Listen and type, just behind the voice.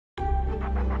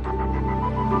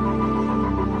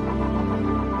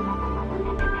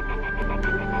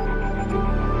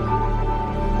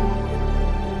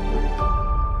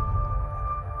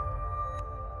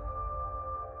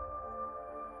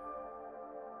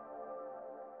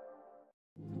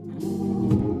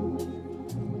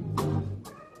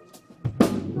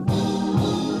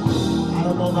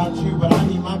about you, but I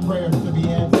need my prayers to be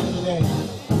answered today.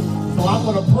 So I'm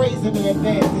going to praise him in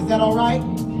advance. Is that all right?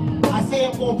 I say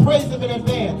I'm going to praise him in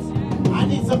advance. I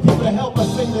need some people to help us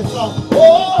sing this song.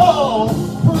 Oh,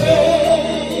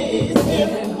 praise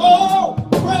him. Oh,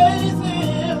 praise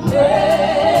him.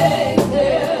 Praise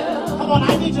him. Come on,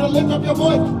 I need you to lift up your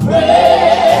voice.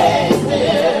 Praise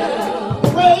him.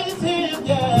 Praise him,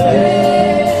 yeah.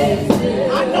 Praise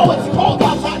him. I know it's cold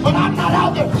outside, but I'm not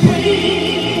out there.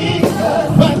 Please,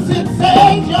 blessed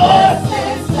Savior.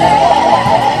 Blessed Savior.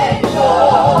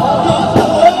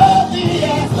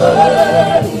 He's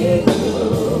worthy to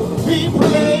be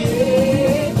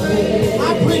praised. I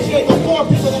appreciate the 4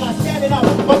 people that are standing up,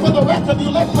 but for the rest of you,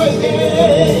 let's praise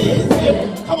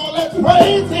him. Come on, let's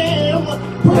praise him.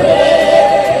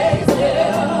 Praise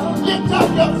him. Lift up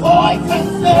your voice and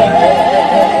say,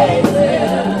 praise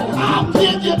him. I'll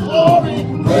give you glory.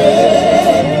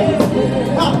 Praise him.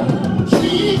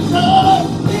 Jesus,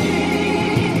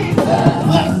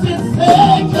 blessed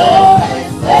Savior.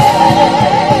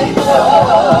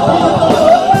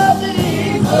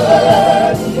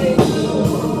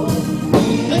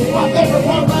 This is my favorite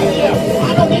part right here. I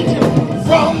don't need you.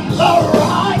 From the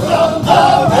rising of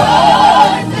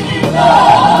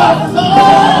the sun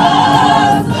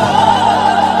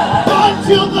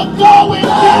until the going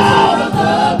down of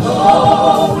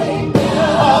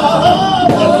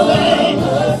the same.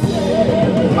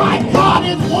 My God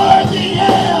is worthy,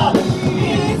 yeah.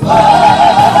 He's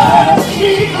worthy.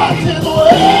 Jesus is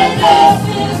worthy.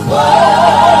 He's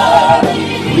worthy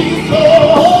to be praised.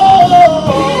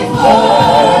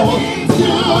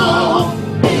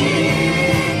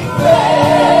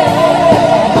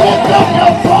 Lift up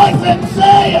your voice and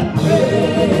say,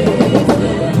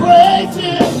 praise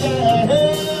him, yeah.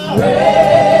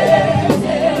 Praise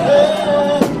him.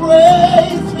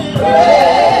 Praise him.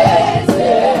 Praise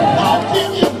him. I'll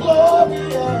give you glory,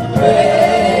 yeah.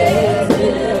 Praise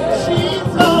him.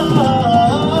 Jesus.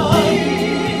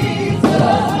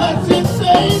 Blessed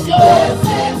Savior.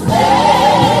 Blessed Savior.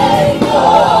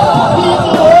 He's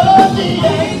worthy.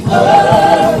 He's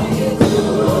worthy to.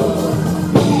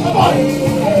 Come on.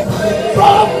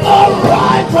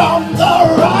 From the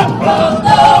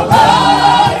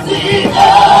rising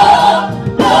of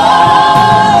the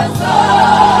sun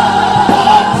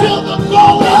until the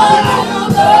going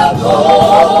down of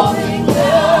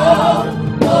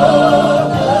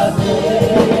the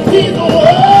same. He's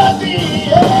worthy,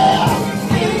 yeah.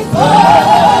 He's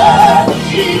worthy.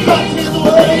 Jesus is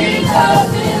worthy.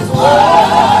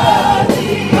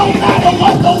 No matter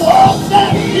what the world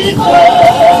says, he's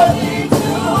worthy to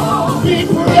be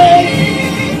praised.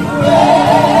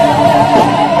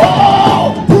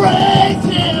 Oh, praise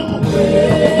him.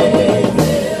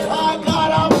 I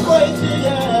gotta praise him,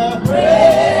 yeah.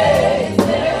 Praise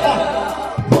him.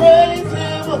 Praise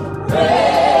him.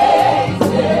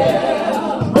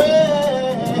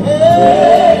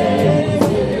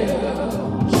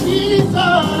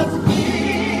 Jesus.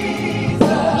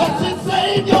 Blessed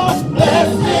Savior.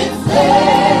 Blessed Savior.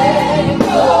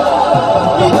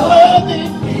 He's worthy.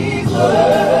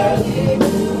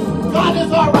 God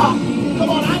is our rock. Come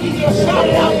on, I need you to shout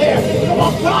it out there. Come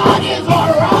on, God is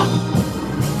our rock.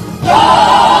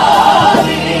 God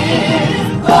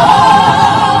is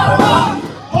our rock.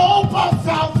 Hope of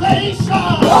salvation.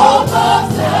 Hope of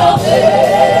salvation.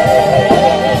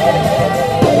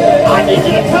 I need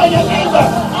you to tell your neighbor,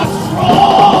 a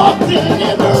strong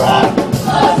deliverer.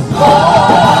 A strong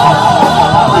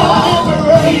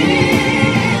deliverer.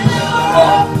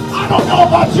 I don't know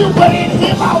about you, but in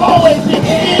him I've always been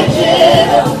hidden.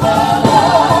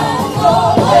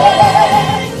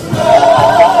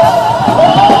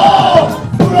 Oh,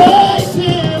 praise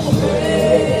him.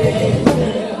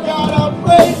 Gotta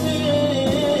praise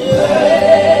him.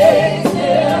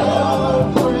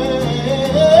 Praise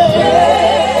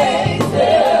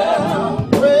him.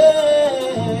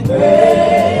 Praise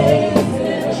him.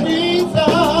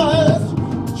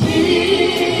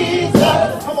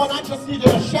 Jesus. Come on, I just need you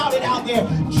to shout it out there.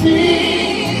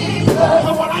 Jesus.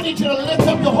 Come on, I need you to lift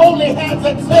up your holy hands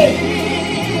and say,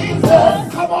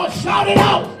 Jesus. Come on, shout it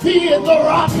out. He is the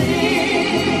rock. Jesus.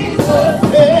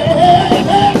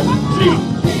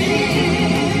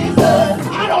 Jesus.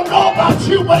 I don't know about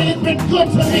you, but he's been good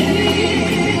to me.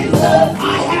 Jesus.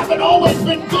 I haven't always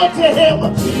been good to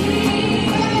him.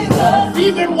 Jesus.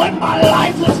 Even when my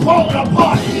life is falling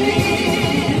apart,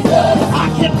 Jesus. I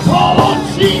can call on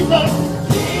Jesus.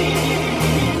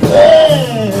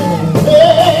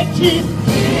 Jesus.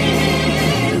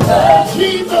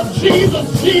 Jesus, Jesus,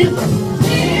 Jesus.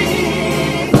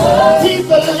 He's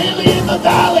the lily in the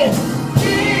valley.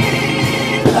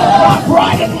 My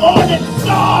bright and morning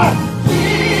star.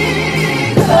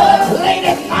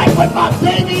 when my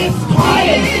baby is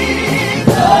crying,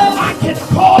 I can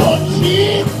call on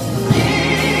Jesus.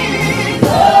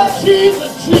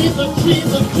 Jesus, Jesus,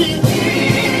 Jesus, Jesus.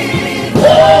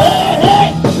 Hey,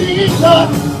 hey, Jesus,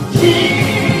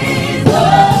 Jesus,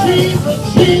 Jesus,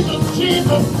 Jesus,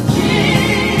 Jesus.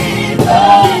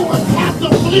 Demons have to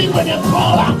flee when you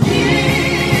call out.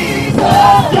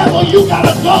 Devil, you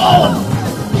gotta go.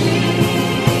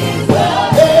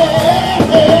 Hey,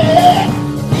 hey, hey,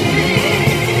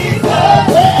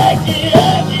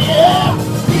 yeah, yeah.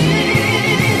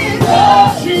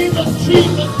 Jesus,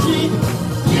 Jesus, Jesus.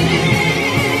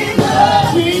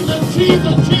 Jesus,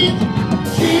 Jesus, Jesus,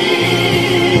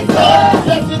 Jesus.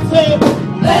 Blessed Savior,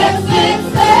 blessed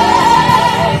Savior.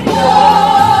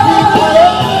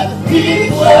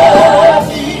 He's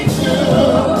worthy to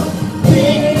be.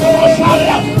 Come on, shout it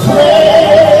out.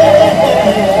 Praise.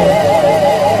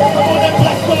 Come on and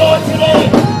bless the Lord today.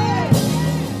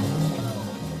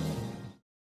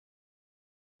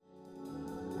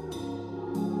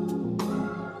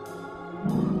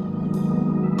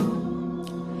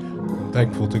 I'm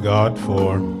thankful to God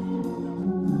for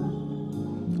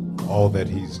all that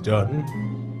He's done,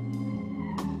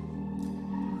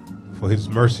 for His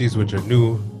mercies which are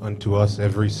new unto us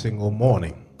every single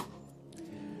morning.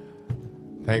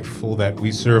 Thankful that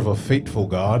we serve a faithful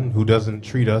God who doesn't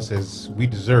treat us as we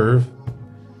deserve,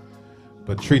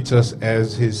 but treats us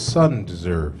as His Son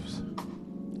deserves.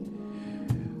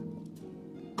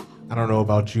 I don't know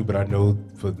about you, but I know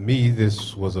for me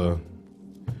this was a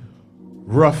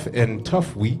rough and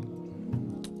tough week,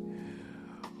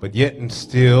 but yet and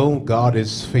still God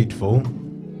is faithful.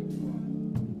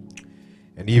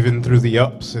 And even through the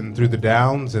ups and through the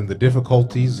downs and the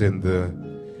difficulties and the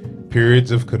periods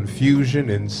of confusion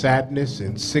and sadness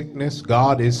and sickness,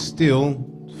 God is still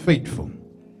faithful.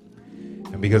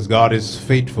 And because God is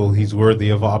faithful, He's worthy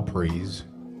of our praise.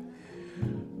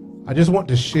 I just want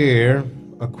to share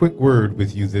a quick word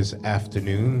with you this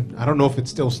afternoon. I don't know if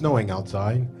it's still snowing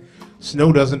outside.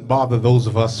 Snow doesn't bother those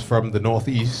of us from the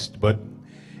Northeast, but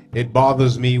it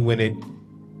bothers me when it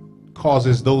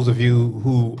causes those of you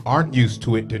who aren't used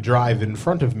to it to drive in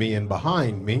front of me and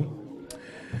behind me.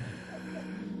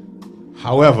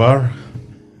 However,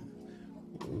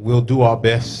 we'll do our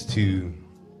best to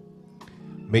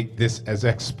make this as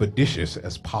expeditious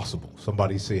as possible.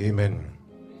 Somebody say amen.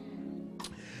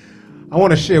 I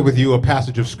want to share with you a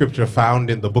passage of scripture found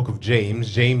in the book of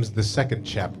James, the second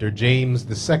chapter,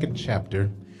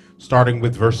 starting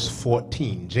with verse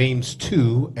 14. James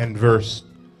 2 and verse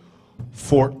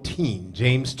 14.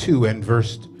 James 2 and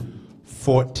verse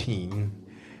 14.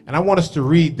 And I want us to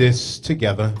read this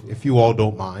together, if you all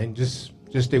don't mind. Just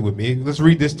stay with me. Let's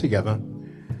read this together.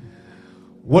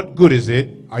 What good is it?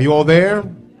 Are you all there?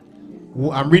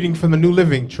 I'm reading from the New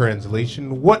Living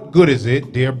Translation. What good is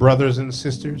it, dear brothers and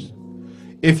sisters,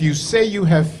 if you say you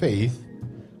have faith,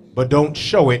 but don't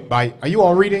show it by... Are you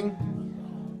all reading?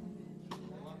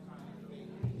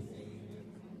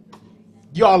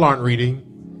 Y'all aren't reading.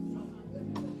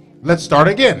 Let's start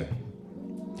again.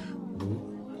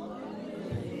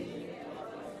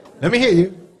 Let me hear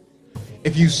you.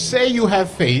 If you say you have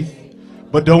faith,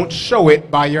 but don't show it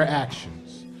by your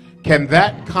actions, can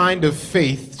that kind of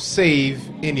faith save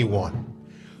anyone?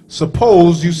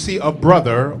 Suppose you see a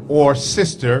brother or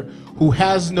sister who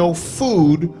has no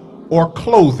food or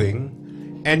clothing,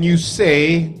 and you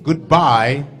say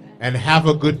goodbye and have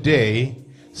a good day,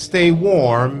 stay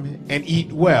warm and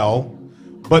eat well,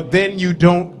 but then you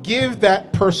don't give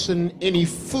that person any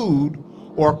food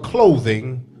or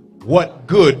clothing, what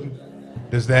good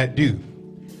does that do?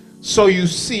 So you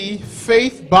see,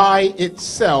 faith by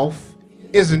itself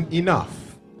isn't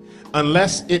enough.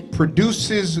 Unless it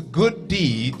produces good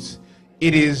deeds,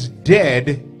 it is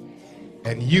dead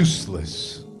and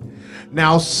useless.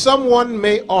 Now, someone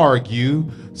may argue,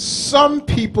 some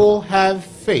people have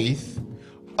faith,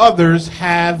 others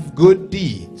have good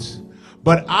deeds.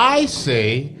 But I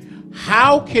say,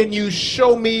 how can you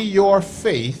show me your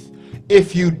faith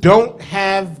if you don't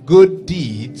have good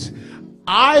deeds?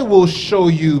 I will show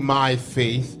you my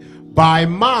faith by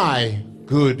my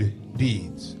good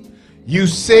deeds. You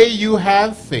say you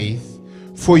have faith,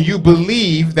 for you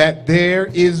believe that there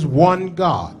is one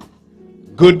God.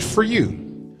 Good for you.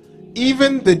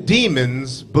 Even the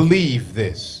demons believe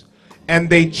this, and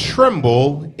they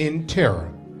tremble in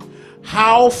terror.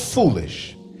 How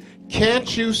foolish.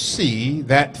 Can't you see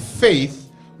that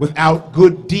faith without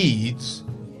good deeds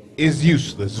is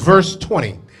useless? Verse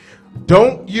 20.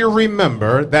 Don't you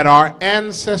remember that our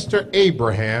ancestor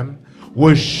Abraham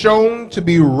was shown to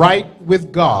be right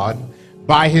with God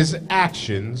by his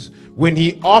actions when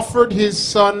he offered his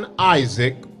son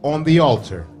Isaac on the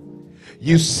altar?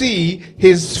 You see,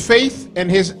 his faith and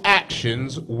his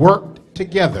actions worked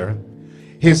together.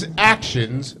 His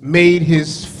actions made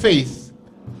his faith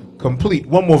complete.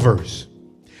 One more verse.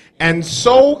 And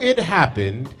so it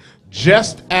happened,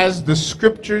 just as the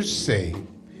scriptures say,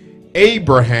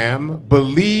 Abraham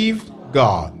believed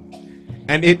God,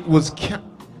 and it was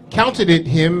counted it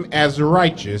him as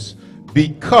righteous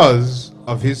because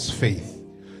of his faith.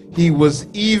 He was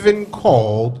even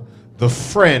called the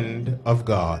friend of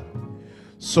God.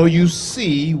 So you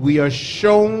see, we are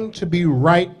shown to be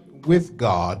right with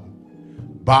God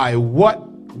by what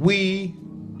we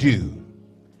do,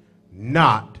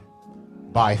 not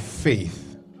by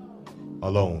faith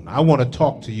alone. I want to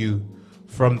talk to you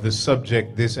from the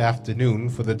subject this afternoon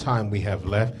for the time we have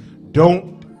left.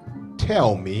 Don't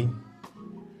tell me,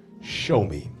 show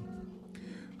me.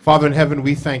 Father in heaven,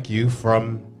 we thank you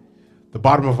from the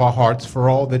bottom of our hearts for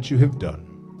all that you have done.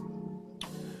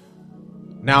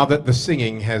 Now that the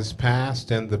singing has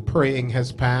passed and the praying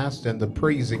has passed and the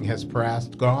praising has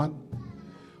passed, God,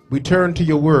 we turn to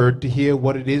your word to hear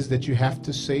what it is that you have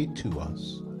to say to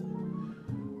us.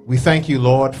 We thank you,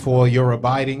 Lord, for your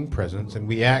abiding presence, and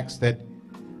we ask that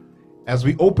as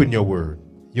we open your word,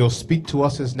 you'll speak to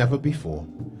us as never before,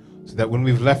 so that when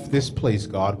we've left this place,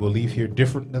 God, we'll leave here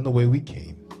different than the way we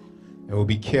came, and we'll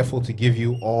be careful to give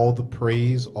you all the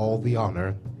praise, all the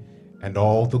honor, and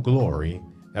all the glory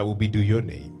that will be due your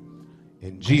name.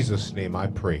 In Jesus' name I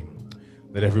pray.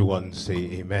 Let everyone say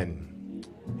amen.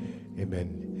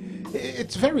 Amen.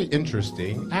 It's very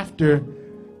interesting. After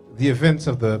the events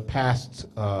of the past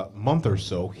month or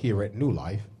so here at New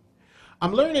Life,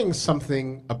 I'm learning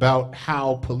something about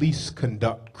how police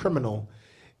conduct criminal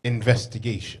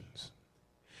investigations.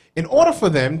 In order for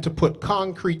them to put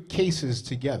concrete cases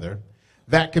together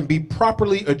that can be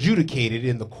properly adjudicated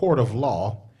in the court of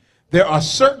law, there are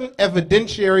certain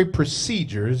evidentiary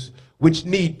procedures which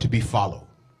need to be followed.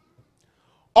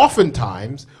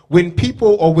 Oftentimes, when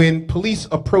people or when police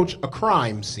approach a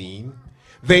crime scene,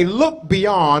 they look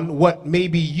beyond what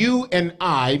maybe you and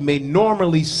I may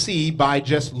normally see by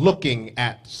just looking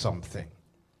at something.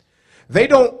 They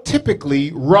don't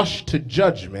typically rush to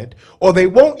judgment, or they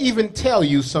won't even tell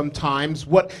you sometimes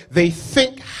what they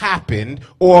think happened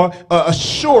or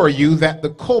assure you that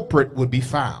the culprit would be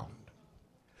found.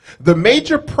 The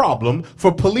major problem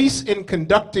for police in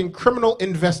conducting criminal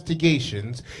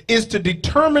investigations is to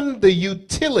determine the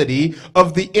utility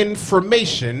of the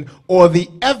information or the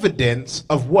evidence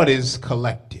of what is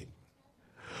collected.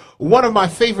 One of my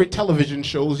favorite television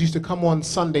shows used to come on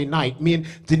Sunday night. Me and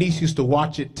Denise used to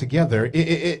watch it together.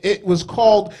 It was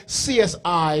called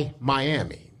CSI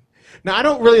Miami. Now, I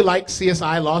don't really like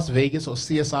CSI Las Vegas or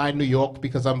CSI New York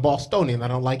because I'm Bostonian. I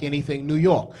don't like anything New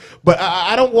York. But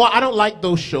I don't like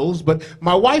those shows. But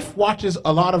my wife watches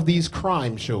a lot of these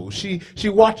crime shows. She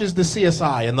watches the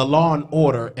CSI and the Law and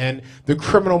Order and the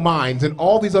Criminal Minds and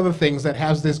all these other things that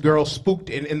has this girl spooked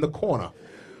in the corner.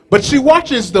 But she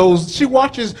watches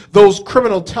those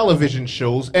criminal television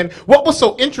shows, and what was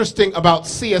so interesting about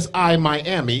CSI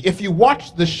Miami, if you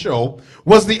watched the show,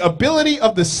 was the ability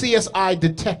of the CSI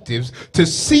detectives to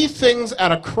see things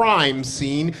at a crime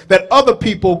scene that other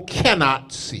people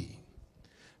cannot see.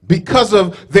 Because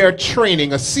of their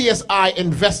training, a CSI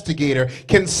investigator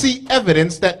can see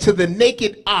evidence that to the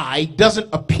naked eye doesn't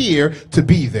appear to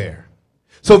be there.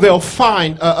 So they'll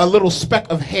find a little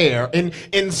speck of hair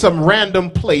in some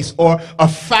random place, or a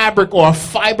fabric or a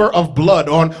fiber of blood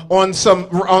in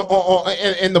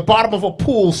the bottom of a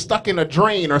pool stuck in a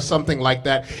drain or something like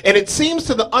that. And it seems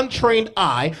to the untrained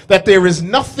eye that there is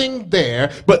nothing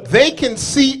there, but they can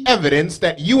see evidence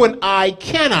that you and I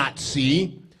cannot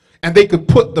see, and they could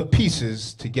put the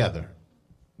pieces together.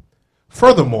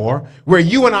 Furthermore, where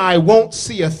you and I won't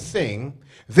see a thing,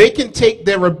 they can take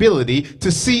their ability to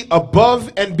see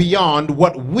above and beyond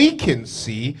what we can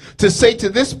see to say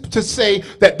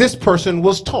that this person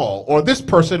was tall, or this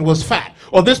person was fat,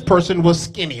 or this person was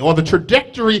skinny, or the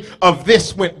trajectory of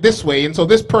this went this way, and so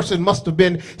this person must have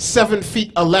been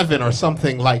 7'11" or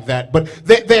something like that. But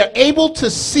they're able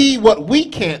to see what we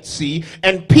can't see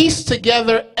and piece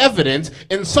together evidence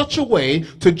in such a way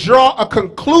to draw a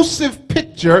conclusive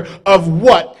picture of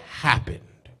what happened.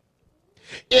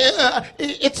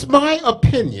 It's my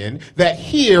opinion that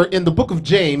here in the book of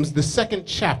James, the 2nd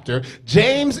chapter,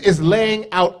 James is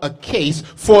laying out a case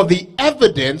for the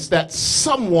evidence that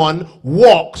someone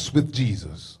walks with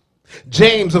Jesus.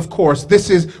 James, of course, this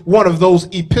is one of those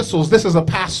epistles. This is a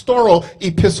pastoral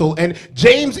epistle, and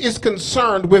James is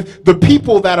concerned with the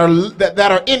people that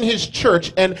are in his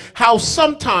church and how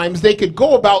sometimes they could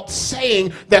go about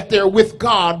saying that they're with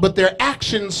God, but their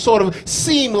actions sort of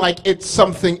seem like it's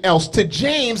something else. To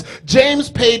James, James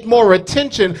paid more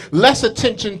attention, less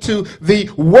attention to the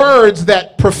words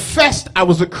that professed I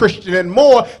was a Christian and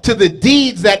more to the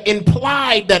deeds that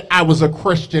implied that I was a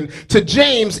Christian. To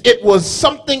James, it was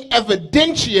something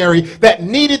evidentiary that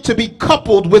needed to be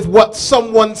coupled with what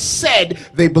someone said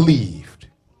they believed.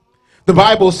 The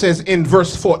Bible says in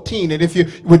verse 14, and if you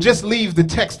would just leave the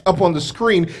text up on the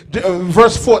screen,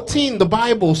 verse 14, the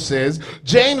Bible says,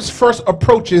 James first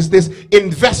approaches this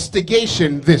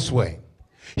investigation this way.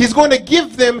 He's going to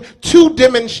give them two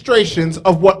demonstrations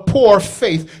of what poor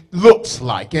faith looks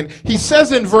like. And he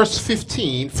says in verse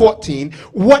 14,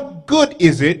 what good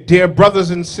is it, dear brothers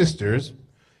and sisters,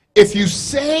 if you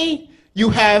say you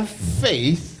have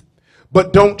faith,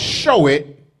 but don't show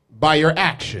it by your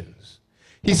actions?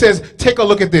 He says, take a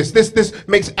look at this. This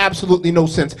makes absolutely no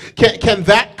sense. Can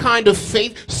that kind of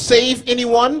faith save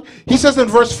anyone? He says in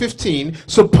verse 15,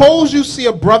 suppose you see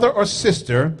a brother or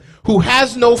sister who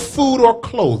has no food or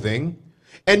clothing,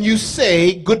 and you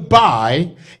say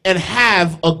goodbye and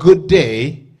have a good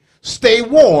day, stay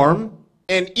warm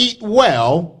and eat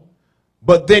well,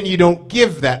 but then you don't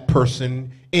give that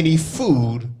person any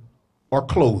food or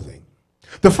clothing.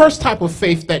 The first type of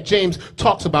faith that James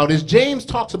talks about is James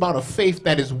talks about a faith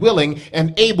that is willing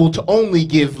and able to only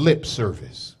give lip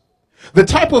service. The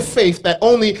type of faith that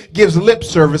only gives lip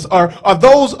service are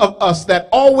those of us that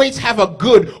always have a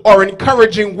good or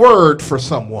encouraging word for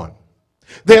someone.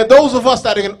 There are those of us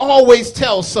that can always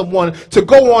tell someone to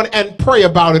go on and pray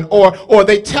about it, or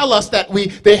they tell us that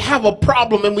they have a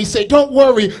problem and we say, don't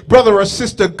worry, brother or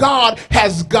sister, God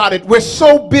has got it. We're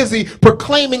so busy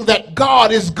proclaiming that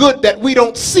God is good that we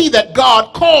don't see that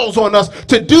God calls on us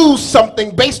to do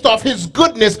something based off his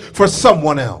goodness for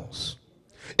someone else.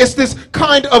 It's this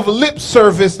kind of lip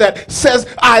service that says,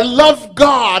 I love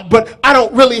God, but I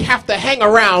don't really have to hang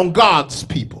around God's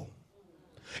people.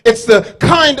 It's the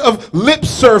kind of lip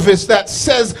service that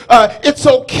says, it's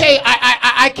okay,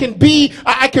 I can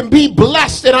be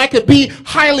blessed and I can be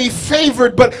highly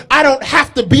favored, but I don't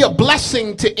have to be a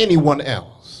blessing to anyone else.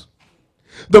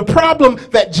 The problem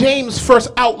that James first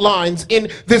outlines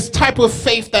in this type of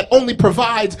faith that only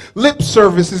provides lip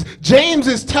services, James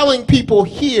is telling people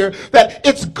here that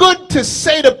it's good to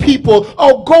say to people,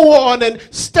 oh, go on and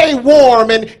stay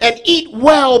warm and eat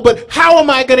well, but how am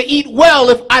I going to eat well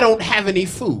if I don't have any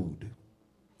food?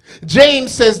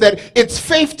 James says that it's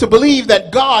faith to believe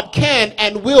that God can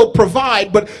and will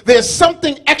provide, but there's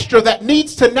something extra that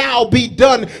needs to now be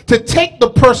done to take the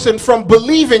person from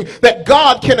believing that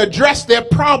God can address their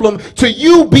problem to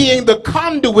you being the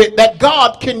conduit that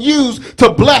God can use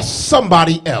to bless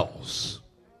somebody else.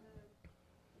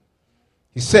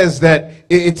 He says that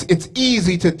it's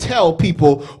easy to tell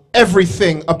people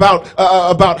everything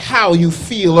about how you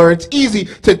feel, or it's easy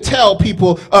to tell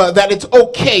people that it's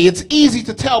okay. It's easy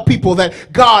to tell people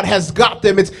that God has got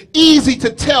them. It's easy to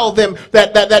tell them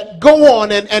that go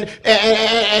on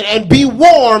and be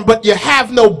warm, but you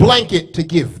have no blanket to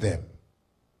give them.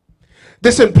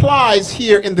 This implies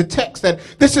here in the text that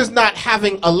this is not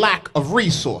having a lack of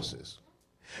resources.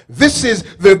 This is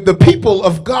the people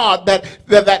of God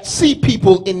that see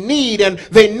people in need, and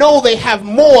they know they have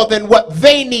more than what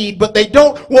they need, but they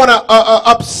don't want to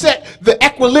upset the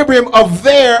equilibrium of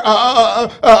their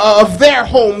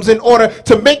homes in order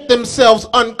to make themselves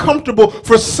uncomfortable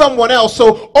for someone else.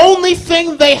 So only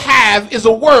thing they have is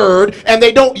a word, and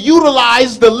they don't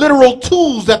utilize the literal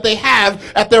tools that they have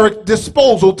at their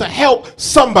disposal to help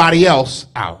somebody else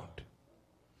out.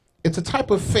 It's a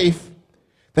type of faith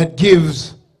that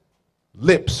gives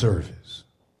lip service.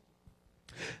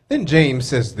 Then James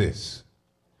says this,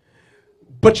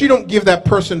 but you don't give that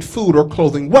person food or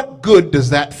clothing. What good does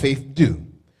that faith do?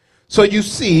 So you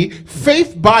see,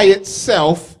 faith by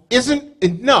itself isn't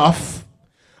enough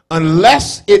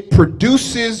unless it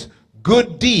produces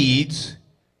good deeds.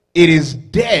 It is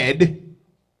dead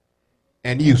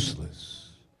and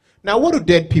useless. Now, what do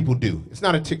dead people do? It's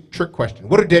not a trick question.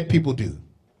 What do dead people do?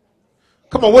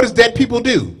 Come on, what does dead people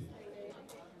do?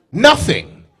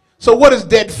 Nothing. So what does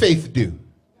dead faith do?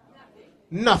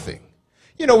 Nothing.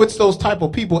 You know, it's those type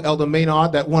of people, Elder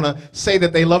Maynard, that want to say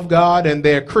that they love God and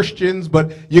they're Christians,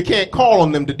 but you can't call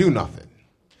on them to do nothing.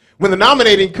 When the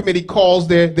nominating committee calls,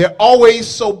 they're always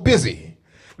so busy.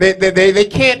 They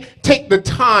can't take the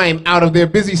time out of their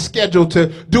busy schedule to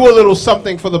do a little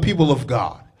something for the people of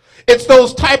God. It's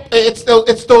those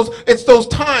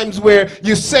times where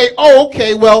you say, oh,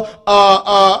 okay, well,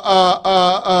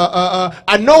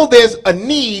 I know there's a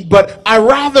need, but I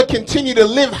rather continue to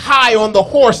live high on the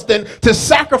horse than to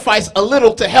sacrifice a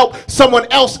little to help someone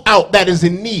else out that is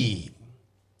in need.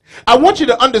 I want you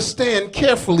to understand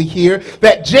carefully here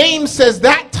that James says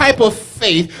that type of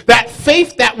faith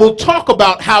that will talk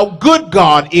about how good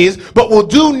God is, but will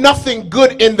do nothing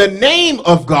good in the name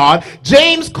of God,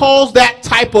 James calls that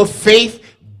type of faith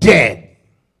dead,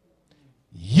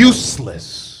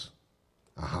 useless.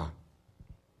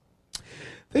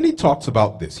 Then he talks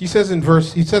about this. He says in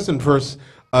verse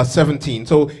 17,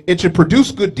 so it should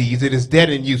produce good deeds, it is dead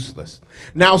and useless.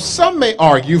 Now some may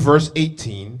argue, verse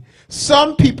 18,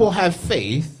 some people have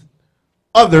faith,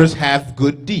 others have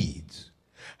good deeds.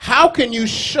 How can you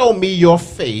show me your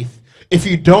faith if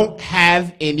you don't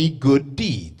have any good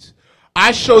deeds?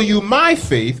 I show you my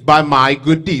faith by my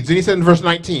good deeds. And he said in verse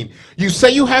 19, you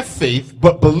say you have faith,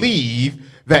 but believe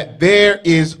that there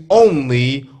is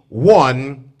only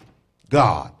one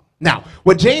God. Now,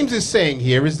 what James is saying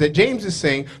here is that James is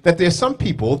saying that there's some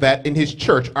people that in his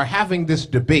church are having this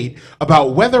debate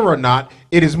about whether or not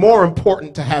it is more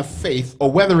important to have faith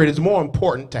or whether it is more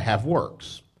important to have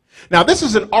works. Now, this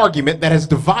is an argument that has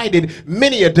divided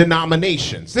many a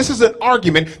denominations. This is an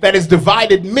argument that has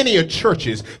divided many a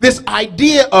churches. This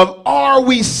idea of, are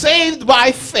we saved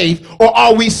by faith or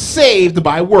are we saved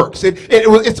by works?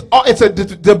 It's a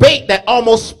debate that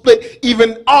almost split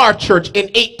even our church in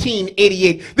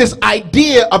 1888. This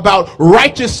idea about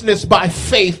righteousness by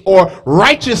faith or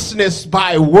righteousness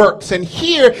by works. And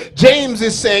here James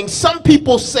is saying some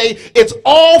people say it's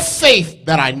all faith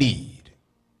that I need.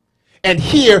 And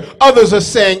here others are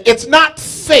saying it's not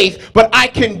faith, but I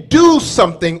can do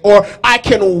something or I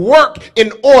can work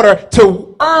in order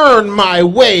to earn my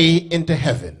way into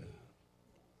heaven.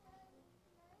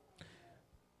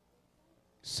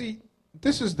 See,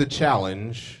 this is the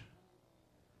challenge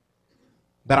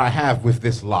that I have with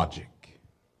this logic.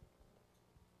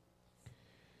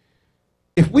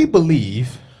 If we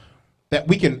believe that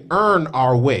we can earn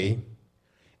our way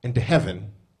into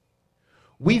heaven,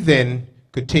 we then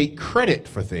could take credit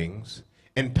for things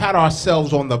and pat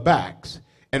ourselves on the backs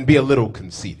and be a little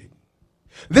conceited.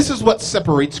 This is what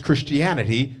separates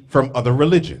Christianity from other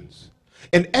religions.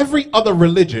 In every other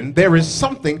religion, there is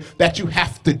something that you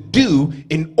have to do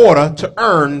in order to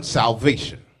earn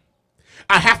salvation.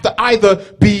 I have to either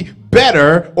be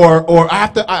better or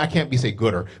I can't say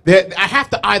gooder. I have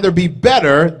to either be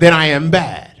better than I am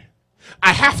bad.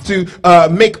 I have to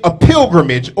make a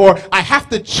pilgrimage, or I have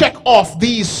to check off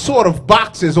these sort of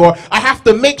boxes, or I have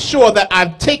to make sure that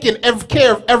I've taken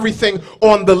care of everything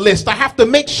on the list. I have to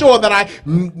make sure that I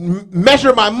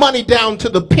measure my money down to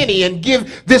the penny and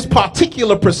give this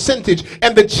particular percentage.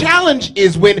 And the challenge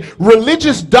is when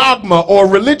religious dogma or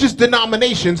religious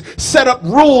denominations set up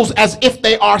rules as if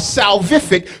they are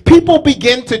salvific, people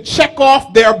begin to check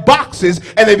off their boxes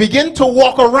and they begin to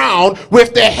walk around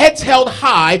with their heads held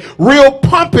high, real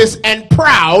pompous and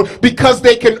proud, because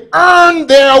they can earn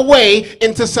their way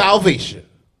into salvation.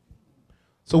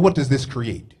 So what does this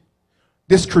create?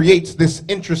 This creates this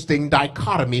interesting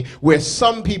dichotomy where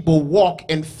some people walk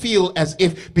and feel as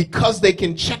if because they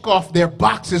can check off their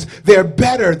boxes, they're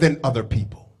better than other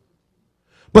people.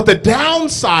 But the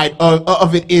downside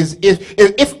of it is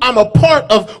if I'm a part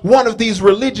of one of these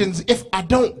religions, if I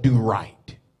don't do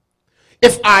right,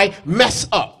 if I mess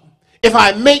up, if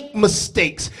I make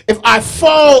mistakes, if I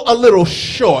fall a little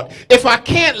short, if I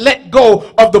can't let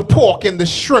go of the pork and the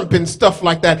shrimp and stuff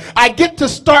like that, I get to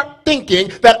start thinking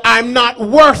that I'm not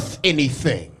worth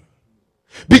anything.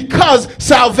 Because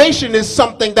salvation is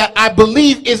something that I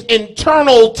believe is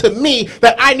internal to me,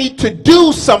 that I need to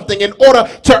do something in order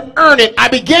to earn it. I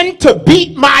begin to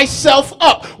beat myself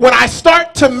up when I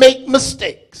start to make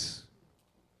mistakes.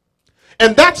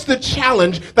 And that's the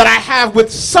challenge that I have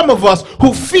with some of us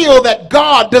who feel that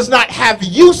God does not have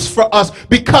use for us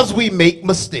because we make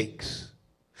mistakes.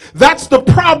 That's the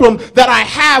problem that I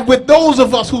have with those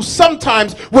of us who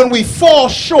sometimes when we fall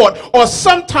short, or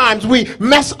sometimes we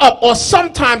mess up, or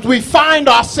sometimes we find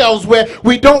ourselves where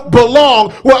we don't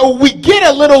belong, where we get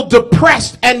a little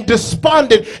depressed and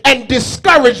despondent and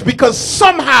discouraged because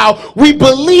somehow we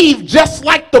believe, just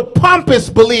like the pompous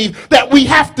believe, that we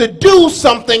have to do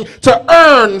something to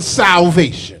earn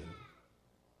salvation.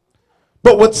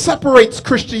 But what separates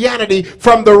Christianity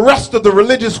from the rest of the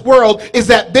religious world is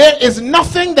that there is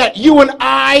nothing that you and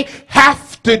I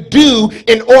have have to do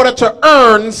in order to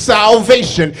earn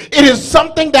salvation. It is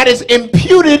something that is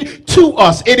imputed to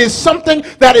us. It is something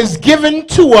that is given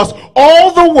to us.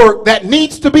 All the work that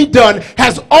needs to be done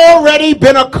has already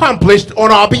been accomplished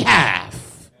on our behalf.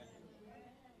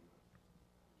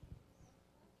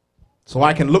 So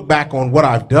I can look back on what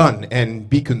I've done and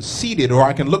be conceited, or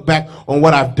I can look back on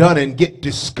what I've done and get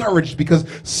discouraged because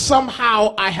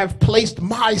somehow I have placed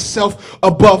myself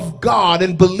above God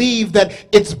and believe that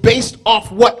it's based off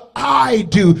what I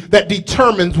do that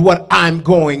determines what I'm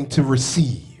going to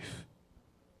receive.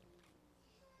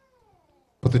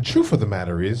 But the truth of the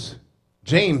matter is,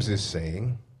 James is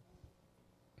saying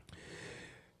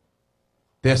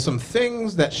there's some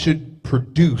things that should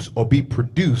produce or be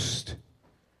produced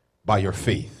by your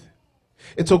faith.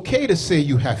 It's okay to say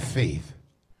you have faith,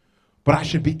 but I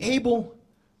should be able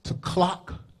to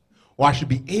clock, or I should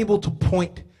be able to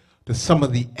point to some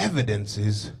of the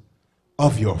evidences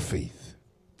of your faith.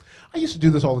 I used to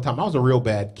do this all the time. I was a real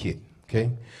bad kid,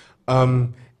 okay? I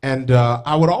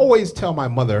would always tell my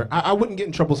mother, I wouldn't get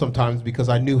in trouble sometimes because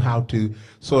I knew how to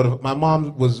sort of, my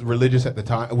mom was religious at the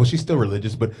time. Well, she's still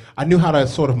religious, but I knew how to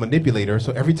sort of manipulate her.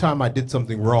 So every time I did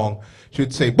something wrong, she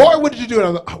would say, boy, what did you do? And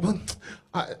I was like, well,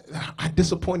 I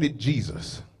disappointed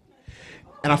Jesus.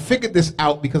 And I figured this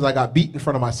out because I got beat in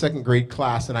front of my second grade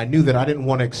class, and I knew that I didn't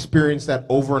want to experience that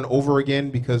over and over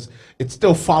again because it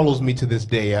still follows me to this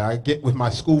day. I get with my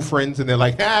school friends, and they're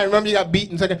like, I remember you got beat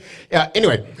in second. Yeah,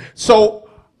 anyway, so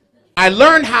I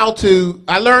learned how to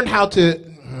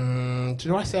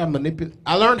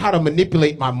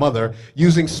manipulate my mother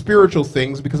using spiritual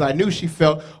things because I knew she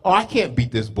felt, oh, I can't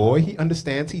beat this boy. He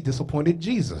understands he disappointed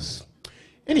Jesus.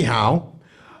 Anyhow,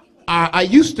 I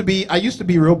used to be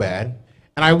real bad,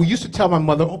 and I used to tell my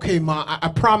mother, okay, Ma, I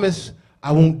promise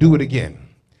I won't do it again.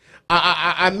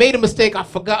 I made a mistake. I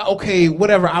forgot. Okay,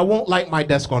 whatever. I won't light my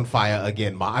desk on fire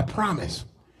again, Ma. I promise.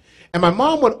 And my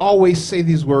mom would always say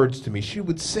these words to me. She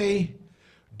would say,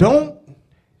 don't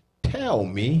tell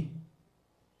me,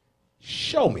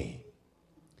 show me.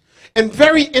 And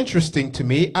very interesting to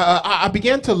me, I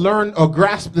began to learn or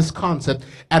grasp this concept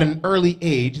at an early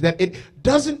age that it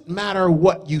doesn't matter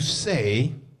what you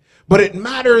say, but it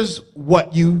matters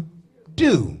what you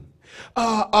do.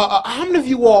 How many of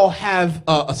you all have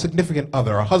a significant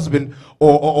other, a husband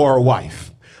or a wife?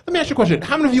 Let me ask you a question.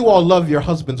 How many of you all love your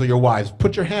husbands or your wives?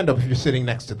 Put your hand up if you're sitting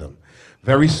next to them.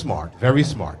 Very smart, very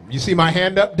smart. You see my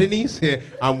hand up, Denise?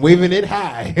 I'm waving it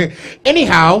high.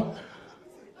 Anyhow,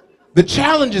 the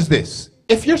challenge is this.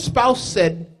 If your spouse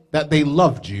said that they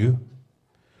loved you,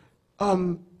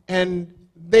 and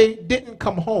they didn't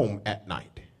come home at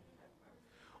night,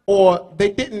 or they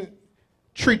didn't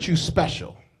treat you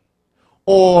special,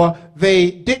 or they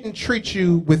didn't treat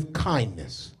you with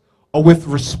kindness, or with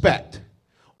respect,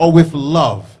 or with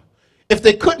love, if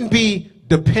they couldn't be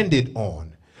depended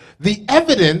on, the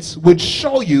evidence would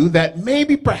show you that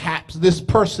maybe perhaps this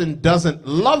person doesn't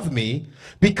love me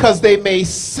because they may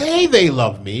say they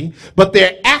love me, but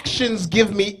their actions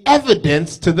give me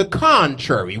evidence to the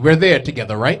contrary. We're there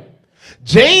together, right?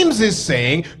 James is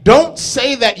saying, don't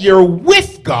say that you're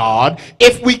with God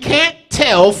if we can't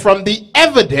tell from the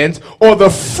evidence or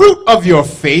the fruit of your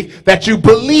faith that you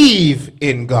believe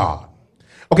in God.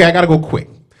 Okay, I got to go quick.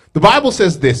 The Bible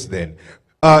says this then.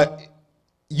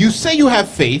 You say you have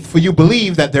faith, for you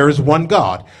believe that there is one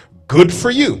God. Good for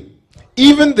you.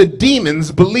 Even the demons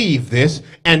believe this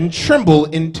and tremble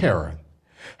in terror.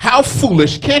 How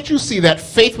foolish. Can't you see that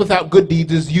faith without good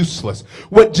deeds is useless?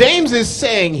 What James is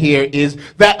saying here is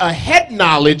that a head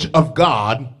knowledge of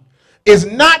God is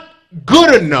not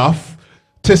good enough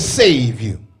to save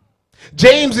you.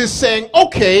 James is saying,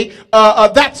 okay,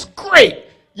 that's great.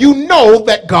 You know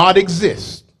that God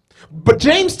exists. But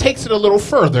James takes it a little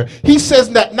further. He says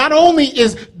that not only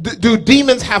do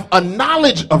demons have a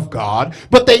knowledge of God,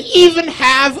 but they even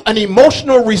have an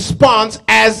emotional response,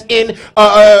 as in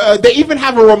they even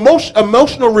have an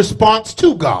emotional response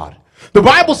to God. The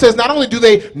Bible says not only do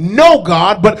they know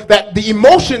God, but that the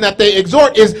emotion that they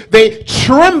exhort is they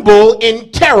tremble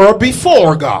in terror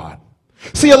before God.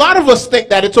 See, a lot of us think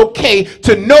that it's okay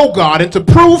to know God and to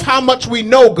prove how much we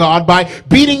know God by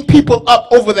beating people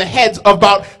up over the heads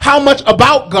about how much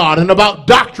about God and about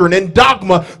doctrine and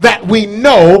dogma that we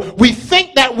know. We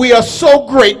think that we are so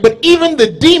great, but even the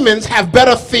demons have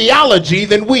better theology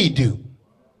than we do.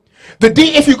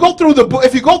 If you go through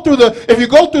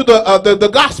the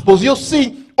Gospels, you'll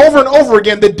see over and over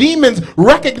again the demons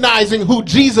recognizing who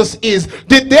Jesus is.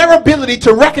 Did their ability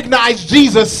to recognize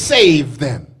Jesus save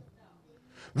them?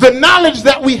 The knowledge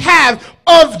that we have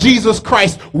of Jesus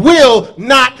Christ will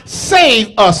not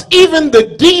save us. Even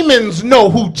the demons know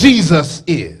who Jesus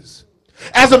is.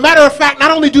 As a matter of fact,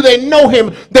 not only do they know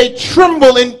him, they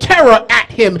tremble in terror at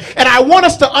him. And I want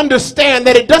us to understand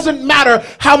that it doesn't matter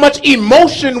how much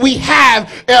emotion we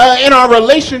have in our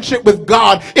relationship with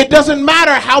God. It doesn't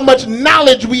matter how much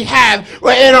knowledge we have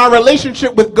in our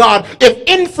relationship with God. If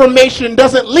information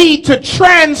doesn't lead to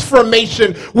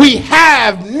transformation, we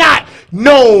have not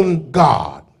known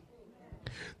God.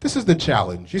 This is the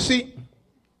challenge. You see,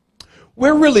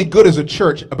 we're really good as a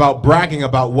church about bragging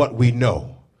about what we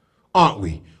know, aren't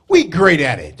we? We great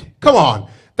at it. Come on.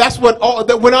 That's what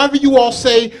whenever you all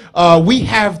say we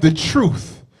have the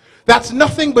truth, that's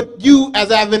nothing but you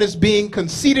as Adventists being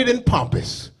conceited and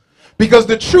pompous. Because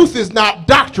the truth is not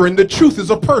doctrine, the truth is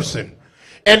a person.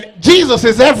 And Jesus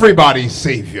is everybody's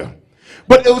Savior.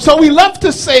 But so we love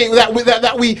to say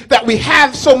that we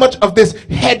have so much of this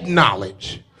head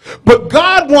knowledge. But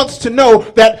God wants to know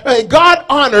that God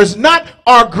honors not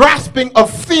our grasping of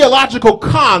theological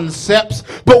concepts,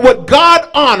 but what God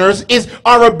honors is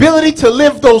our ability to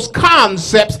live those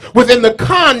concepts within the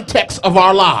context of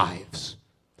our lives.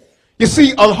 You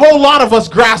see, a whole lot of us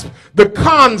grasp the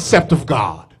concept of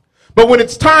God. But when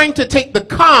it's time to take the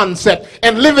concept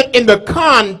and live it in the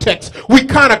context, we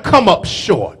kind of come up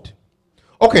short.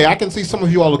 Okay, I can see some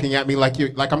of you all looking at me like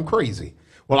I'm crazy.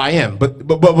 Well, I am, but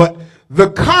the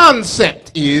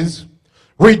concept is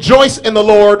rejoice in the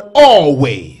Lord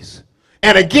always.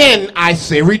 And again, I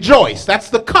say rejoice. That's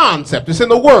the concept. It's in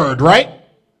the word, right?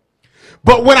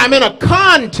 But when I'm in a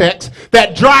context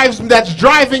that's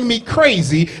driving me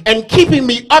crazy and keeping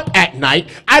me up at night,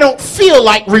 I don't feel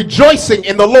like rejoicing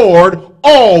in the Lord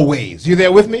always. You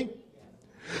there with me?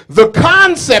 The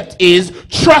concept is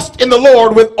trust in the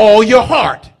Lord with all your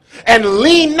heart. And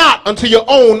lean not unto your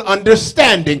own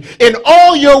understanding. In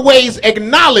all your ways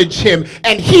acknowledge him,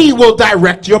 and he will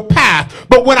direct your path.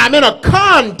 But when I'm in a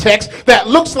context that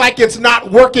looks like it's not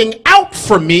working out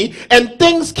for me, and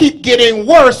things keep getting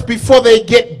worse before they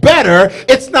get better,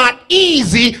 it's not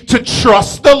easy to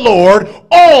trust the Lord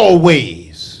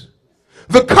always.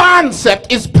 The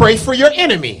concept is pray for your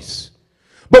enemies.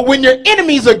 But when your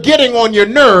enemies are getting on your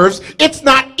nerves, it's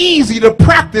not easy to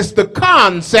practice the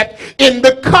concept in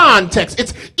the context.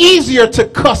 It's easier to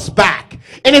cuss back,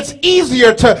 and it's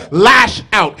easier to lash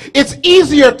out. It's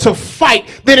easier to fight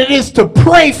than it is to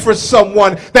pray for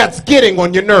someone that's getting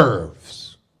on your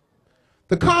nerves.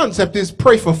 The concept is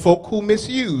pray for folk who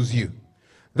misuse you.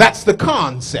 That's the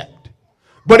concept.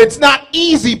 But it's not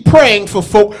easy praying for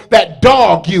folk that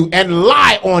dog you and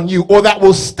lie on you or that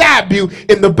will stab you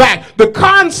in the back. The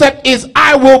concept is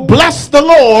I will bless the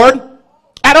Lord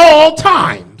at all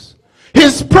times.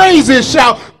 His praises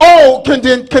shall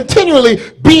continually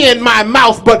be in my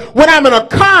mouth. But when I'm in a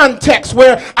context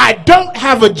where I don't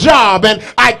have a job and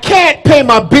I can't pay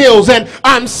my bills and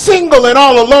I'm single and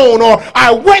all alone, or I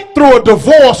went through a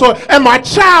divorce, and my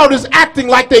child is acting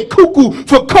like they cuckoo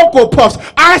for Cocoa Puffs,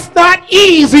 it's not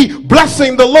easy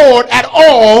blessing the Lord at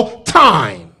all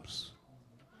times.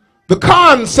 The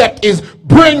concept is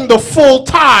bring the full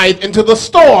tithe into the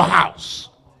storehouse.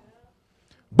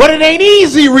 But it ain't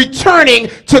easy returning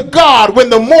to God when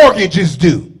the mortgage is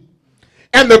due,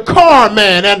 and the car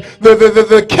man, and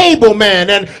the cable man,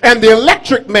 and the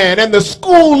electric man, and the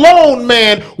school loan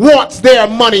man wants their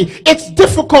money. It's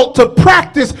difficult to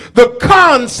practice the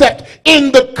concept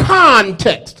in the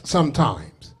context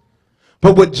sometimes.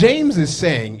 But what James is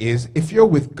saying is, if you're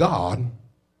with God,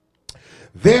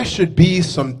 there should be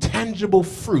some tangible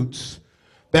fruits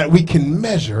that we can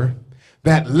measure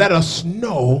that let us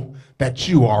know that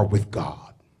you are with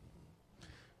God.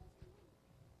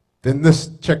 Then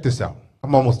check this out.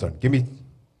 I'm almost done.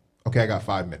 Okay, I got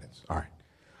 5 minutes. All right.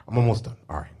 I'm almost done.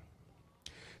 All right.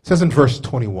 It says in verse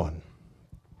 21,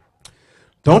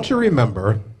 don't you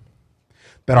remember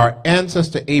that our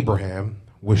ancestor Abraham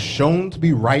was shown to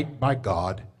be right by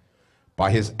God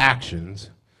by his actions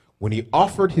when he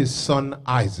offered his son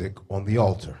Isaac on the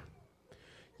altar?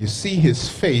 You see, his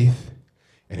faith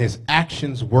and his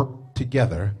actions worked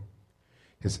together.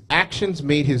 His actions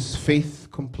made his faith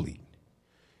complete.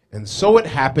 And so it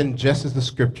happened just as the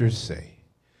scriptures say.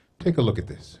 Take a look at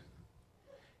this.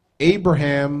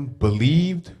 Abraham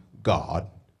believed God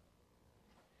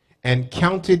and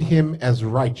counted him as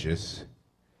righteous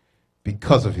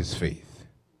because of his faith.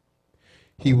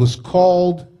 He was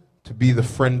called to be the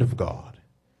friend of God.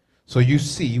 So you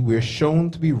see, we're shown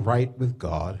to be right with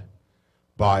God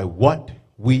by what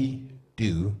we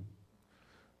do,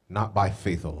 not by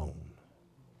faith alone.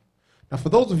 Now, for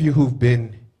those of you who've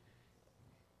been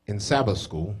in Sabbath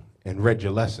school and read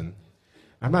your lesson,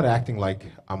 I'm not acting like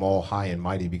I'm all high and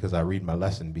mighty because I read my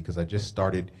lesson, because I just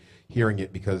started hearing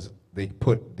it because they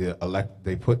put the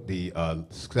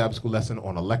Sabbath school lesson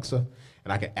on Alexa,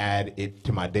 and I could add it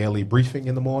to my daily briefing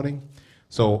in the morning.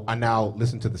 So I now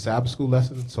listen to the Sabbath school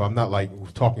lesson, so I'm not like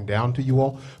talking down to you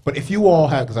all. But if you all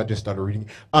have, because I just started reading,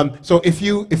 so if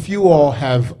you all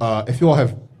have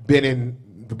been in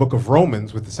the book of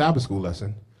Romans with the Sabbath school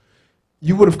lesson,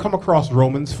 you would have come across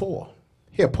Romans 4.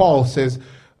 Here, Paul says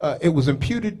it was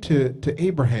imputed to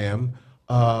Abraham.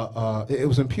 It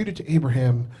was imputed to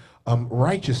Abraham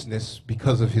righteousness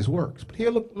because of his works. But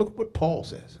here, look what Paul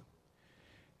says.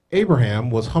 Abraham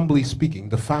was humbly speaking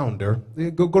the founder.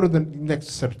 Go to the next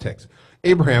set of texts.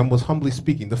 Abraham was humbly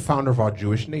speaking the founder of our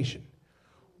Jewish nation.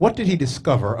 What did he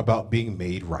discover about being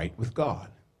made right with God?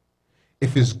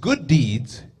 If his good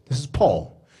deeds, this is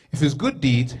Paul, if his good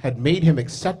deeds had made him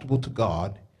acceptable to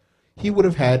God, he would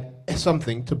have had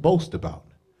something to boast about.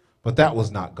 But that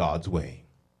was not God's way.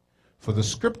 For the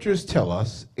scriptures tell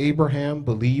us Abraham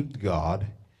believed God,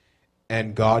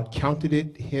 and God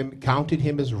counted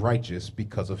him as righteous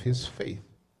because of his faith.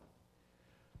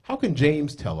 How can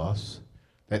James tell us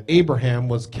that Abraham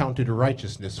was counted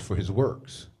righteousness for his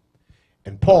works,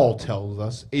 and Paul tells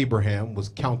us Abraham was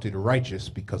counted righteous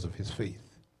because of his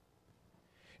faith?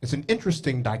 It's an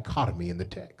interesting dichotomy in the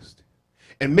text.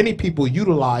 And many people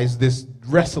utilize this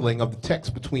wrestling of the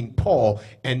text between Paul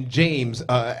and James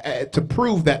to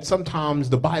prove that sometimes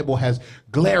the Bible has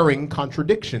glaring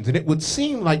contradictions. And it would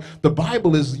seem like the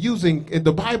Bible is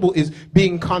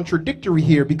being contradictory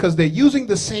here because they're using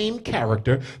the same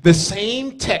character, the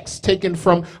same text taken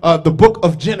from the book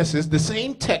of Genesis, the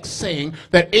same text saying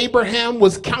that Abraham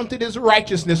was counted as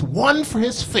righteousness, one for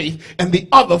his faith and the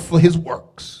other for his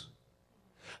works.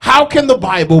 How can the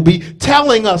Bible be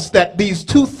telling us that these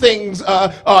two things,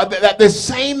 that this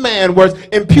same man was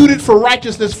imputed for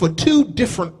righteousness for two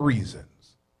different reasons?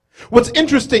 What's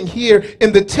interesting here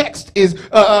in the text is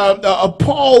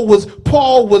Paul was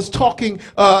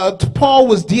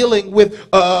dealing with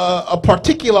a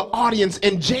particular audience,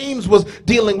 and James was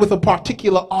dealing with a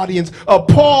particular audience.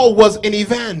 Paul was an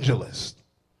evangelist.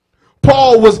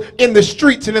 Paul was in the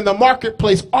streets and in the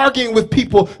marketplace arguing with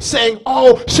people saying,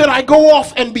 oh, should I go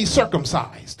off and be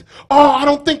circumcised? Oh, I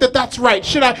don't think that that's right.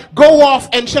 Should I go off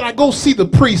and should I go see the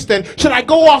priest? And should I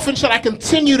go off and should I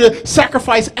continue to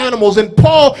sacrifice animals? And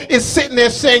Paul is sitting there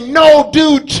saying, no,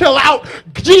 dude, chill out.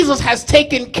 Jesus has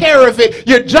taken care of it.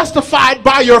 You're justified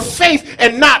by your faith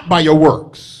and not by your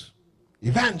works.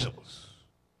 Evangelist.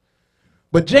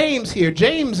 But James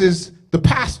is the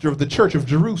pastor of the church of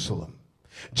Jerusalem.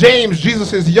 James,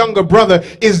 Jesus' younger brother,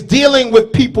 is dealing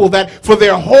with people that for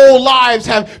their whole lives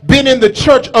have been in the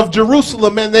church of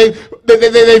Jerusalem, and they've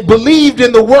believed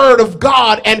in the word of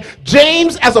God. And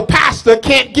James, as a pastor,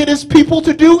 can't get his people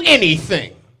to do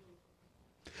anything.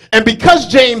 And because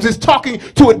James is talking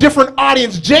to a different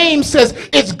audience, James says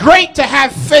it's great to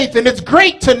have faith and it's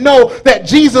great to know that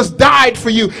Jesus died for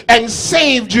you and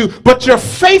saved you, but your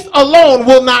faith alone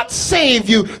will not save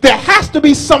you. There has to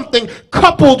be something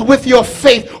coupled with your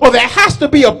faith, or there has to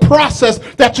be a process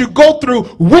that you go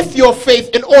through with your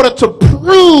faith in order to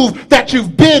prove that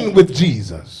you've been with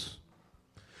Jesus.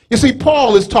 You see,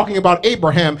 Paul is talking about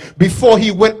Abraham before he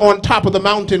went on top of the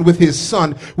mountain with his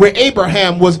son, where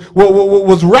Abraham was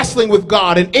wrestling with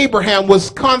God, and Abraham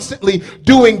was constantly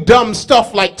doing dumb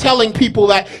stuff like telling people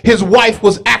that his wife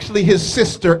was actually his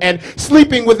sister, and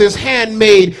sleeping with his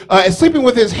handmaid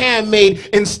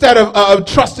instead of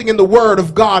trusting in the word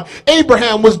of God.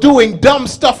 Abraham was doing dumb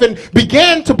stuff and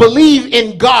began to believe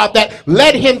in God that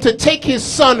led him to take his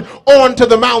son onto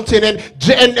the mountain.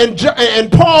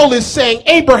 And Paul is saying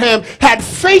Abraham had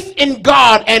faith in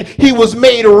God and he was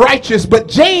made righteous. But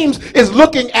James is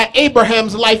looking at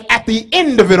Abraham's life at the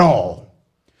end of it all,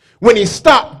 when he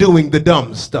stopped doing the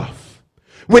dumb stuff,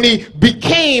 when he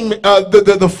became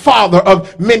the father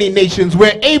of many nations,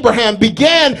 where Abraham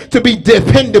began to be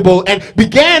dependable and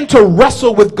began to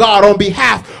wrestle with God on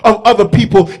behalf of other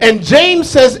people. And James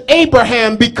says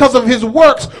Abraham, because of his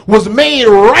works, was made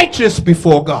righteous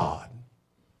before God.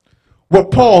 What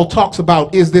Paul talks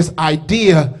about is this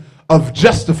idea of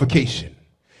justification.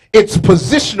 It's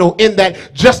positional in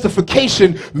that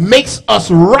justification makes us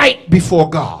right before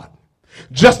God.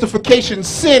 Justification,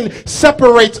 sin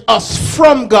separates us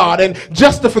from God, and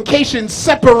justification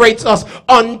separates us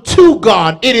unto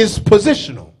God. It is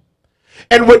positional.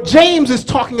 And what James is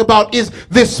talking about is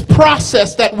this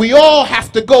process that we all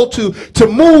have to go to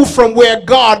move from where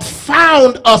God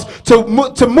found us,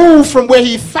 to move from where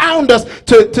he found us,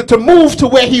 to move to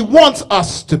where he wants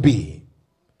us to be.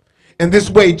 In this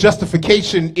way,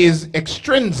 justification is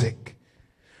extrinsic,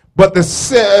 but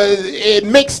it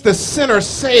makes the sinner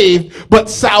saved, but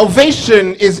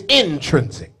salvation is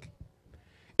intrinsic.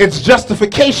 It's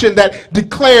justification that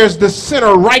declares the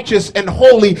sinner righteous and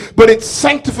holy, but it's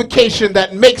sanctification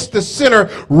that makes the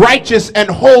sinner righteous and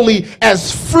holy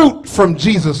as fruit from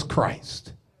Jesus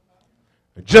Christ.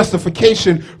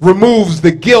 Justification removes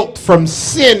the guilt from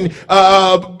sin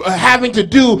having to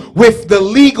do with the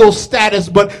legal status,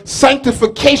 but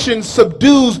sanctification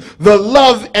subdues the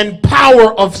love and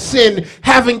power of sin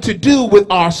having to do with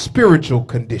our spiritual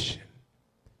condition.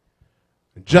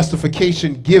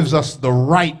 Justification gives us the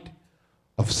right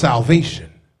of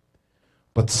salvation,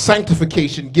 but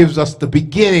sanctification gives us the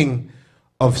beginning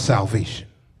of salvation.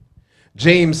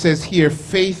 James says here,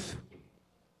 faith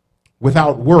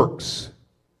without works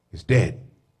is dead.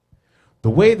 The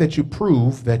way that you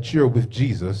prove that you're with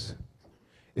Jesus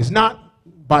is not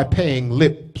by paying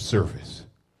lip service.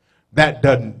 That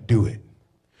doesn't do it.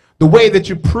 The way that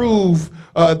you prove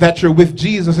that you're with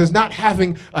Jesus is not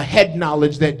having a head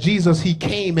knowledge that Jesus, he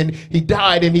came and he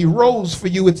died and he rose for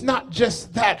you. It's not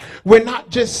just that. We're not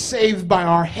just saved by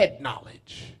our head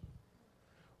knowledge.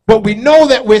 But we know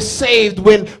that we're saved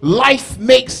when life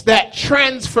makes that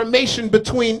transformation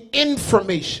between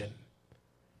information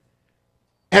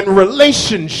and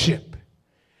relationship.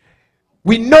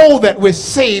 We know that we're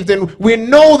saved and we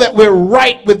know that we're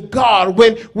right with God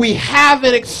when we have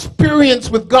an experience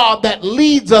with God that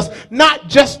leads us not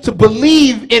just to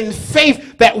believe in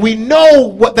faith that we know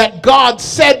what that God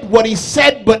said, what he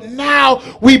said, but now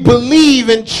we believe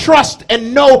and trust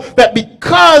and know that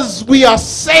because we are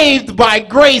saved by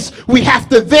grace, we have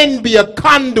to then be a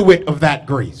conduit of that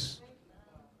grace.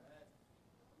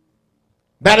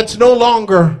 That it's no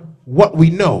longer what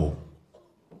we know,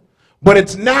 but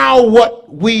it's now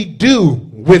what we do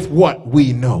with what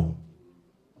we know.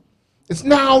 It's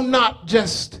now not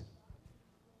just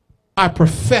I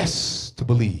profess to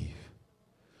believe,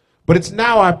 but it's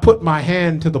now I put my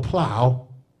hand to the plow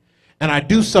and I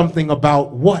do something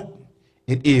about what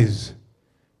it is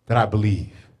that I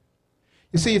believe.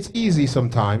 You see, it's easy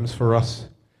sometimes for us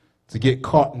to get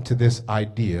caught into this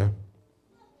idea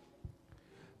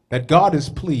that God is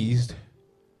pleased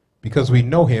because we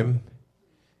know him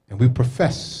and we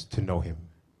profess to know him.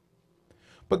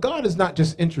 But God is not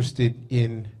just interested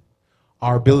in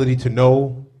our ability to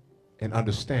know and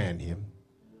understand him,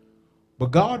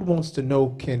 but God wants to know,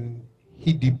 can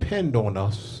he depend on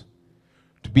us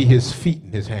to be his feet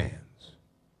and his hands?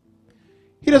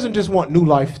 He doesn't just want New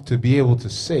Life to be able to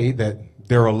say that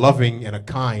they're a loving and a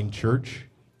kind church.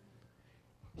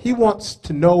 He wants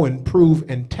to know and prove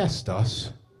and test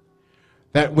us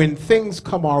that when things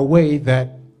come our way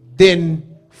that then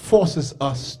forces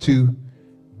us to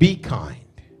be kind,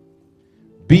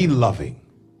 be loving,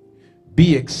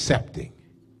 be accepting.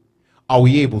 Are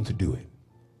we able to do it?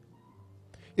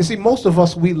 You see, most of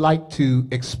us, we like to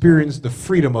experience the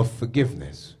freedom of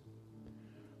forgiveness,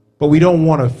 but we don't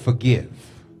want to forgive.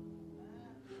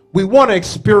 We want to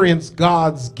experience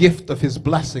God's gift of his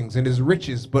blessings and his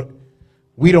riches, but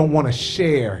we don't want to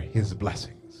share his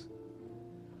blessings.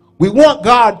 We want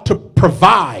God to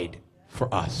provide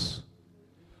for us,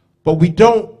 but we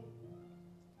don't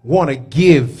want to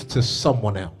give to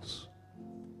someone else.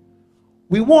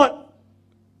 We want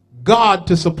God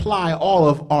to supply all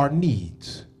of our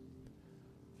needs,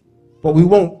 but we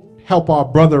won't help our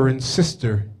brother and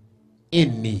sister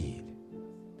in need.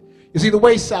 You see, the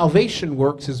way salvation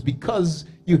works is because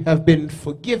you have been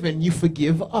forgiven, you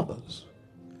forgive others.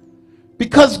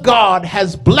 Because God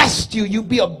has blessed you, you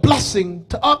be a blessing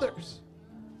to others.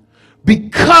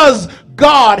 Because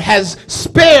God has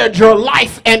spared your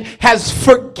life and has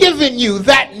forgiven you,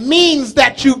 that means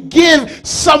that you give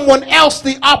someone else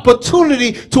the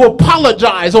opportunity to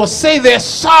apologize or say they're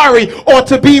sorry or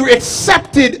to be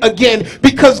accepted again,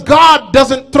 because God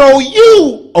doesn't throw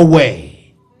you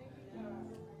away.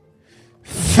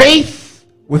 Faith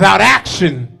without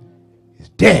action is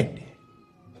dead.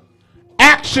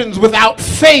 Actions without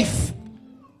faith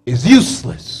is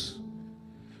useless.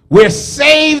 We're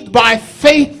saved by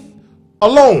faith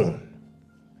alone.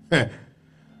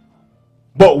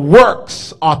 But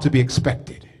works ought to be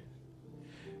expected.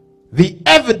 The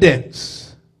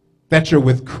evidence that you're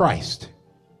with Christ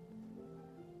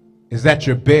is that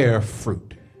you bear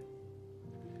fruit.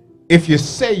 If you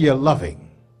say you're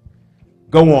loving,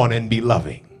 go on and be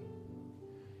loving.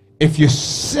 If you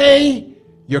say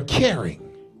you're caring,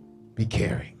 be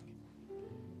caring.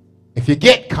 If you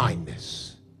get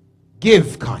kindness,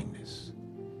 give kindness.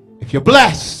 If you're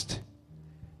blessed,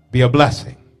 be a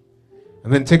blessing.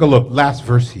 And then take a look. Last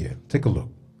verse here. Take a look.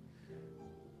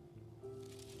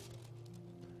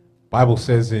 Bible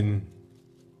says in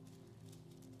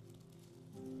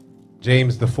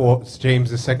James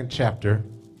the second chapter,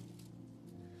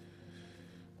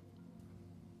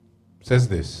 says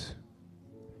this: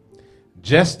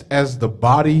 just as the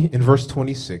body, in verse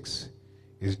 26,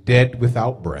 is dead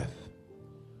without breath,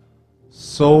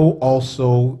 so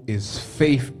also is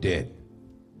faith dead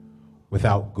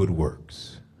without good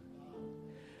works.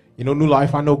 You know, New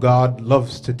Life, I know God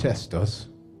loves to test us.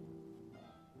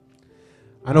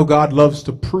 I know God loves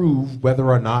to prove whether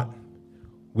or not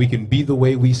we can be the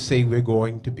way we say we're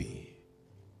going to be.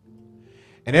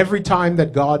 And every time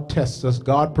that God tests us,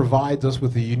 God provides us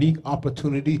with a unique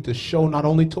opportunity to show not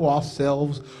only to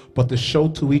ourselves, but to show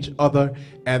to each other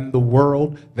and the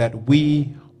world that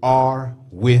we are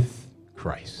with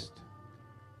Christ.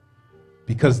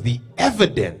 Because the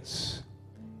evidence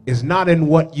is not in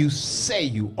what you say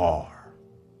you are,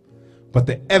 but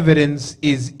the evidence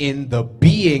is in the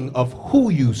being of who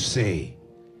you say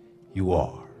you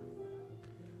are.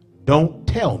 Don't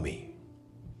tell me,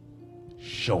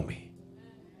 show me.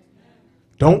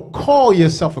 Don't call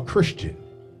yourself a Christian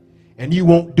and you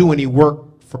won't do any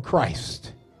work for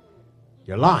Christ.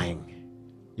 You're lying.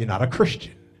 You're not a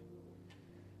Christian.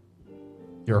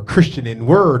 You're a Christian in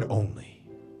word only.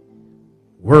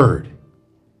 Word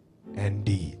and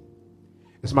deed.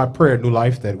 It's my prayer, New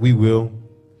Life, that we will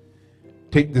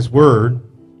take this word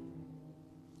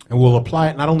and we'll apply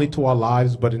it not only to our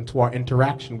lives, but into our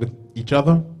interaction with each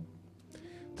other,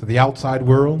 to the outside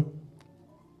world,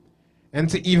 and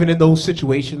to even in those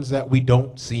situations that we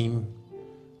don't seem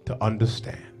to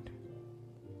understand.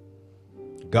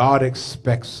 God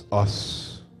expects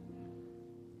us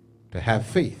to have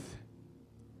faith,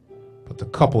 but to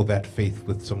couple that faith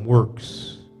with some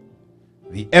works,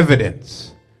 the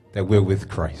evidence that we're with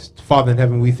Christ. Father in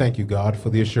heaven, we thank you, God, for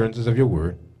the assurances of your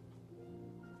word.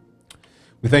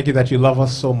 We thank you that you love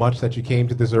us so much that you came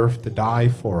to this earth to die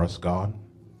for us, God.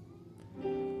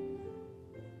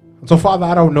 And so, Father,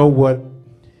 I don't know what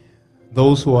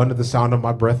those who are under the sound of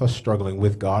my breath are struggling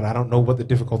with, God. I don't know what the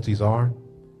difficulties are.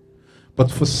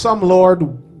 But for some, Lord,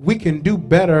 we can do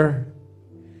better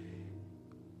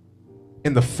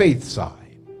in the faith side.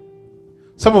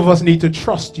 Some of us need to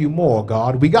trust you more,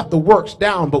 God. We got the works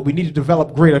down, but we need to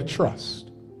develop greater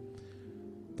trust.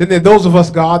 Then there are those of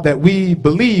us, God, that we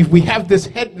believe we have this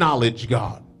head knowledge,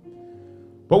 God.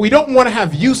 But we don't want to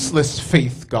have useless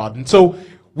faith, God. And so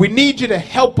we need you to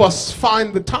help us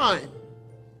find the time.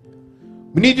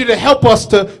 We need you to help us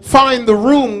to find the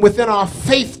room within our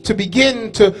faith to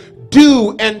begin to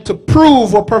do and to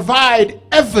prove or provide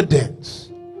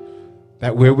evidence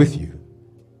that we're with you.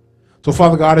 So,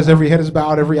 Father God, as every head is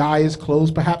bowed, every eye is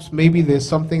closed, perhaps maybe there's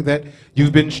something that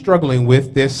you've been struggling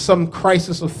with. There's some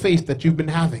crisis of faith that you've been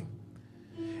having.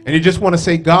 And you just want to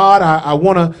say, God, I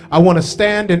want to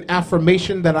stand in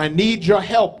affirmation that I need your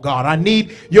help, God. I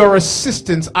need your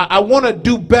assistance. I want to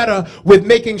do better with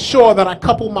making sure that I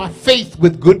couple my faith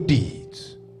with good deeds.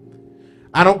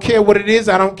 I don't care what it is.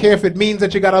 I don't care if it means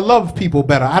that you got to love people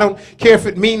better. I don't care if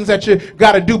it means that you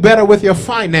got to do better with your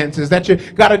finances, that you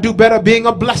got to do better being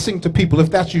a blessing to people. If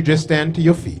that's you, just stand to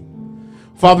your feet.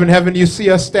 Father in heaven, you see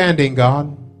us standing,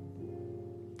 God.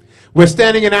 We're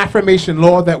standing in affirmation,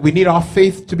 Lord, that we need our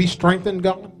faith to be strengthened,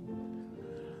 God.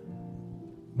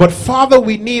 But, Father,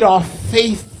 we need our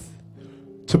faith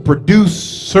to produce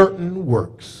certain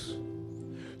works,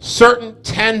 certain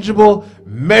tangible,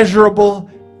 measurable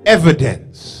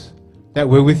evidence that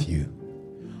we're with you.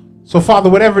 So, Father,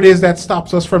 whatever it is that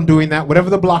stops us from doing that, whatever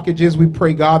the blockage is, we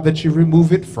pray, God, that you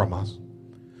remove it from us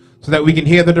so that we can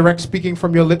hear the direct speaking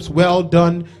from your lips. Well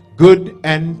done, good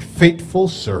and faithful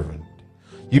servant.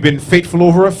 You've been faithful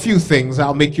over a few things.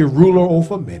 I'll make you ruler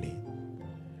over many.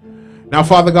 Now,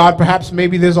 Father God, perhaps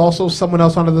maybe there's also someone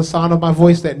else under the sound of my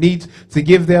voice that needs to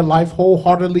give their life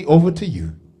wholeheartedly over to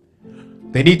you.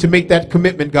 They need to make that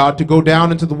commitment, God, to go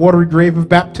down into the watery grave of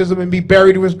baptism and be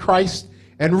buried with Christ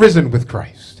and risen with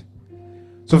Christ.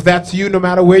 So if that's you, no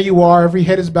matter where you are, every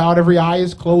head is bowed, every eye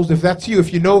is closed. If that's you,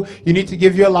 if you know you need to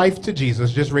give your life to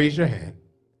Jesus, just raise your hand.